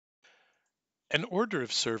An order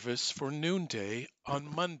of service for noonday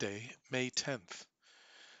on Monday, May 10th.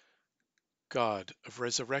 God of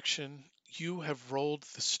resurrection, you have rolled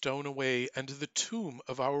the stone away, and the tomb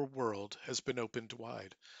of our world has been opened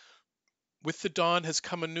wide. With the dawn has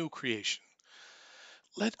come a new creation.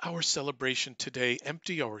 Let our celebration today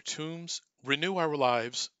empty our tombs, renew our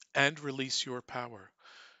lives, and release your power.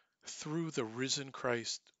 Through the risen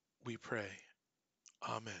Christ, we pray.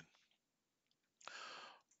 Amen.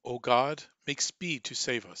 O God, make speed to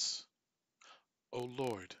save us. O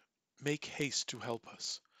Lord, make haste to help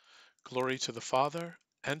us. Glory to the Father,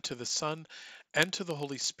 and to the Son, and to the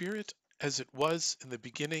Holy Spirit, as it was in the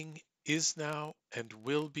beginning, is now, and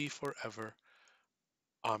will be forever.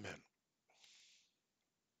 Amen.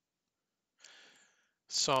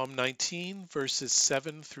 Psalm 19, verses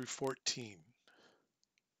 7 through 14.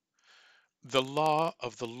 The law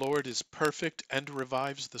of the Lord is perfect and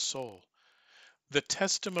revives the soul. The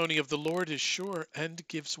testimony of the Lord is sure and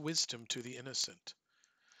gives wisdom to the innocent.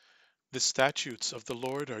 The statutes of the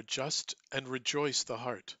Lord are just and rejoice the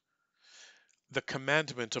heart. The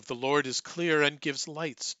commandment of the Lord is clear and gives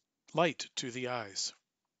light to the eyes.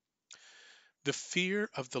 The fear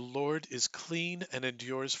of the Lord is clean and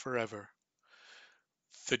endures forever.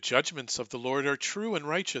 The judgments of the Lord are true and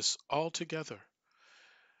righteous altogether.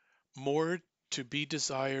 More to be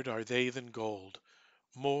desired are they than gold,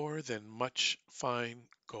 more than much fine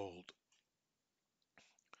gold.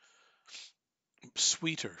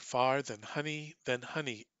 Sweeter far than honey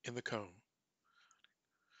in the comb.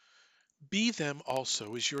 Be them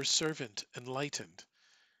also is your servant enlightened,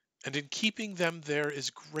 and in keeping them there is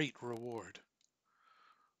great reward.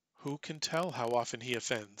 Who can tell how often he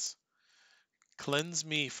offends? Cleanse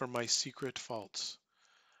me from my secret faults.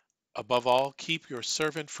 Above all, keep your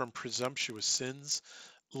servant from presumptuous sins.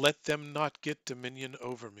 Let them not get dominion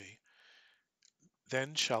over me.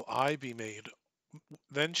 Then shall I be made,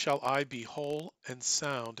 then shall I be whole and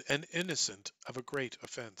sound and innocent of a great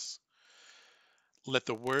offense. Let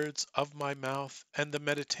the words of my mouth and the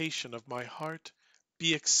meditation of my heart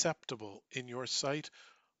be acceptable in your sight,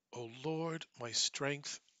 O Lord, my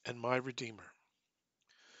strength and my Redeemer.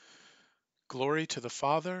 Glory to the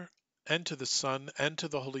Father, and to the Son, and to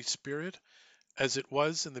the Holy Spirit, as it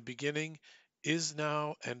was in the beginning, is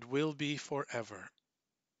now, and will be forever.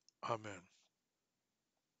 Amen.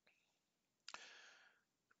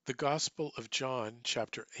 The Gospel of John,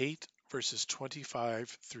 chapter 8, verses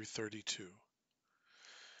 25 through 32.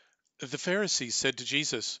 The Pharisees said to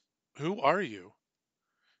Jesus, "Who are you?"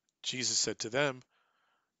 Jesus said to them,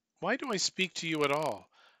 "Why do I speak to you at all?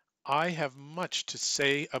 I have much to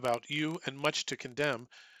say about you and much to condemn,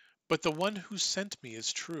 but the one who sent me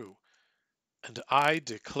is true, and I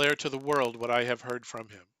declare to the world what I have heard from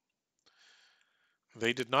him."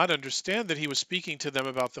 They did not understand that he was speaking to them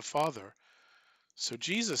about the Father. So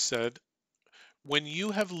Jesus said, "When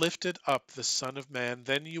you have lifted up the Son of Man,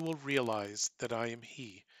 then you will realize that I am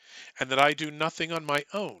he, and that I do nothing on my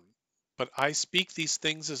own, but I speak these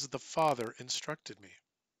things as the Father instructed me.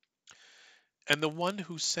 And the one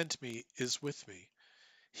who sent me is with me.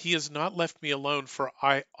 He has not left me alone, for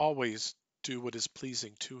I always do what is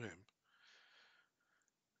pleasing to him."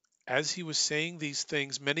 As he was saying these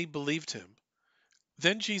things, many believed him.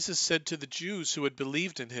 Then Jesus said to the Jews who had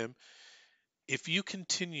believed in him, "If you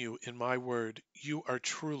continue in my word, you are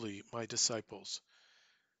truly my disciples,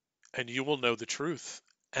 and you will know the truth,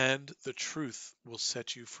 and the truth will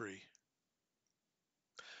set you free."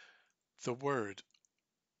 The word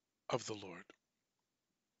of the Lord.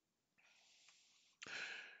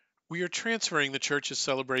 We are transferring the church's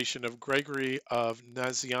celebration of Gregory of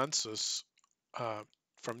Nazianzus uh,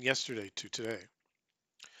 from yesterday to today.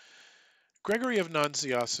 Gregory of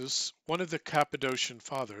Nazianzus, one of the Cappadocian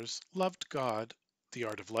fathers, loved God, the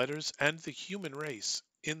art of letters, and the human race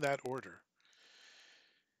in that order.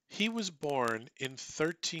 He was born in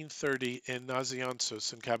 1330 in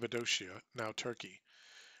Nazianzus in Cappadocia, now Turkey,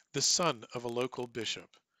 the son of a local bishop.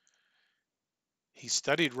 He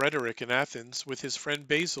studied rhetoric in Athens with his friend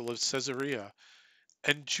Basil of Caesarea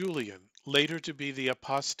and Julian, later to be the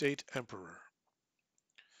apostate emperor.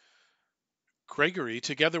 Gregory,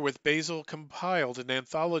 together with Basil, compiled an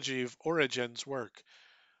anthology of Origen's work,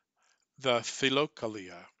 the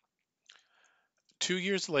Philokalia. 2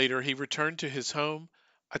 years later, he returned to his home,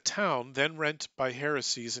 a town then rent by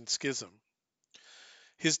heresies and schism.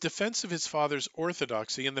 His defense of his father's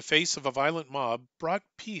orthodoxy in the face of a violent mob brought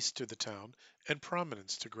peace to the town and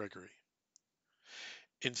prominence to Gregory.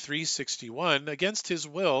 In 361, against his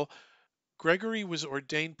will, Gregory was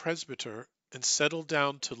ordained presbyter and settled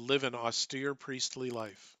down to live an austere priestly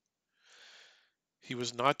life. He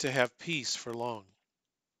was not to have peace for long.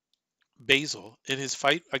 Basil, in his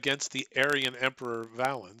fight against the Arian emperor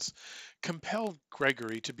Valens, compelled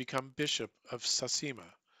Gregory to become bishop of Sassima.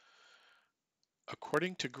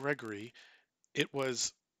 According to Gregory, it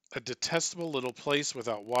was a detestable little place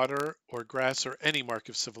without water or grass or any mark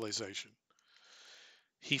of civilization.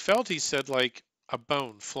 He felt, he said, like a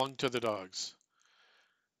bone flung to the dogs.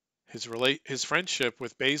 His friendship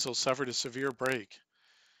with Basil suffered a severe break.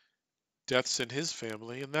 Deaths in his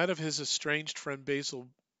family and that of his estranged friend Basil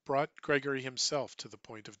brought Gregory himself to the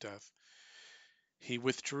point of death. He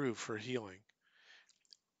withdrew for healing.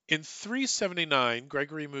 In 379,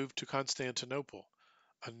 Gregory moved to Constantinople,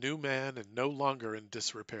 a new man and no longer in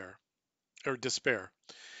disrepair or despair.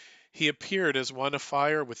 He appeared as one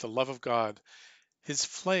afire with the love of God. His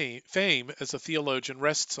fame as a theologian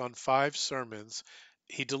rests on 5 sermons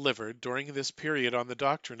he delivered during this period on the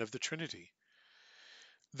doctrine of the Trinity.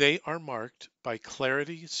 They are marked by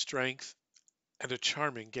clarity, strength, and a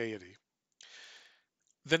charming gaiety.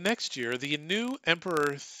 The next year, the new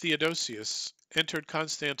Emperor Theodosius entered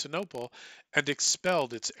Constantinople and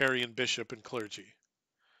expelled its Arian bishop and clergy.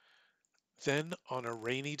 Then, on a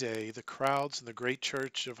rainy day, the crowds in the great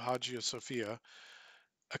church of Hagia Sophia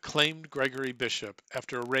acclaimed Gregory bishop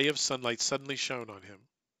after a ray of sunlight suddenly shone on him.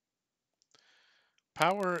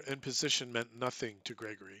 Power and position meant nothing to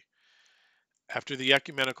Gregory. After the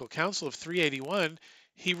Ecumenical Council of 381,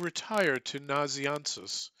 he retired to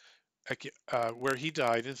Nazianzus, where he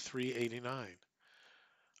died in 389.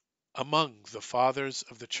 Among the fathers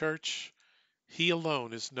of the Church, he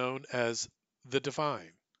alone is known as the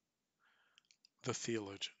divine, the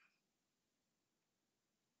theologian.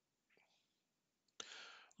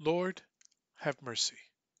 Lord, have mercy.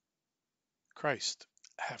 Christ,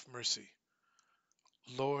 have mercy.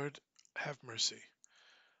 Lord, have mercy.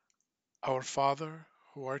 Our Father,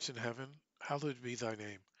 who art in heaven, hallowed be thy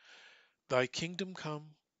name. Thy kingdom come,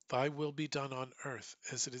 thy will be done on earth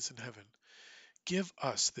as it is in heaven. Give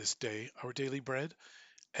us this day our daily bread,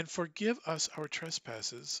 and forgive us our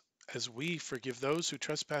trespasses, as we forgive those who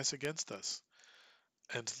trespass against us.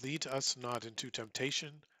 And lead us not into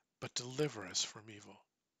temptation, but deliver us from evil.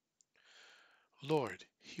 Lord,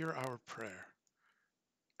 hear our prayer,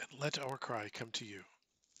 and let our cry come to you.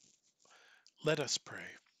 Let us pray.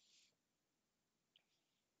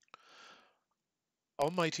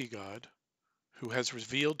 Almighty God, who has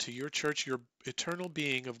revealed to your church your eternal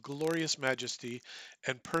being of glorious majesty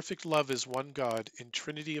and perfect love as one God in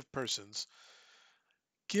Trinity of persons,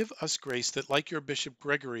 give us grace that, like your Bishop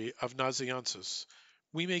Gregory of Nazianzus,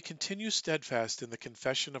 we may continue steadfast in the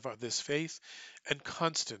confession of this faith and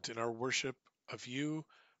constant in our worship of you,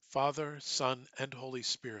 Father, Son, and Holy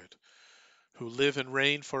Spirit, who live and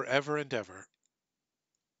reign forever and ever.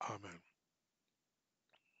 Amen.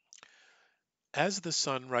 As the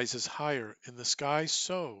sun rises higher in the sky,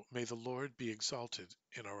 so may the Lord be exalted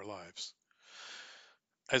in our lives.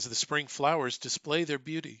 As the spring flowers display their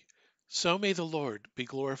beauty, so may the Lord be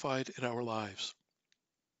glorified in our lives.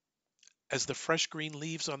 As the fresh green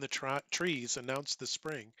leaves on the trees announce the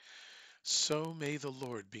spring, so may the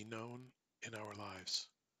Lord be known in our lives.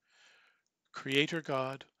 Creator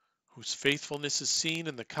God, whose faithfulness is seen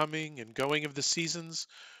in the coming and going of the seasons,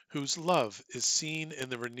 whose love is seen in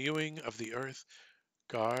the renewing of the earth,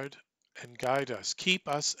 guard and guide us, keep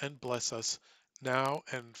us and bless us, now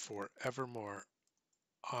and forevermore.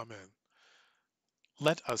 Amen.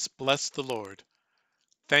 Let us bless the Lord.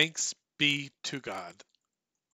 Thanks be to God.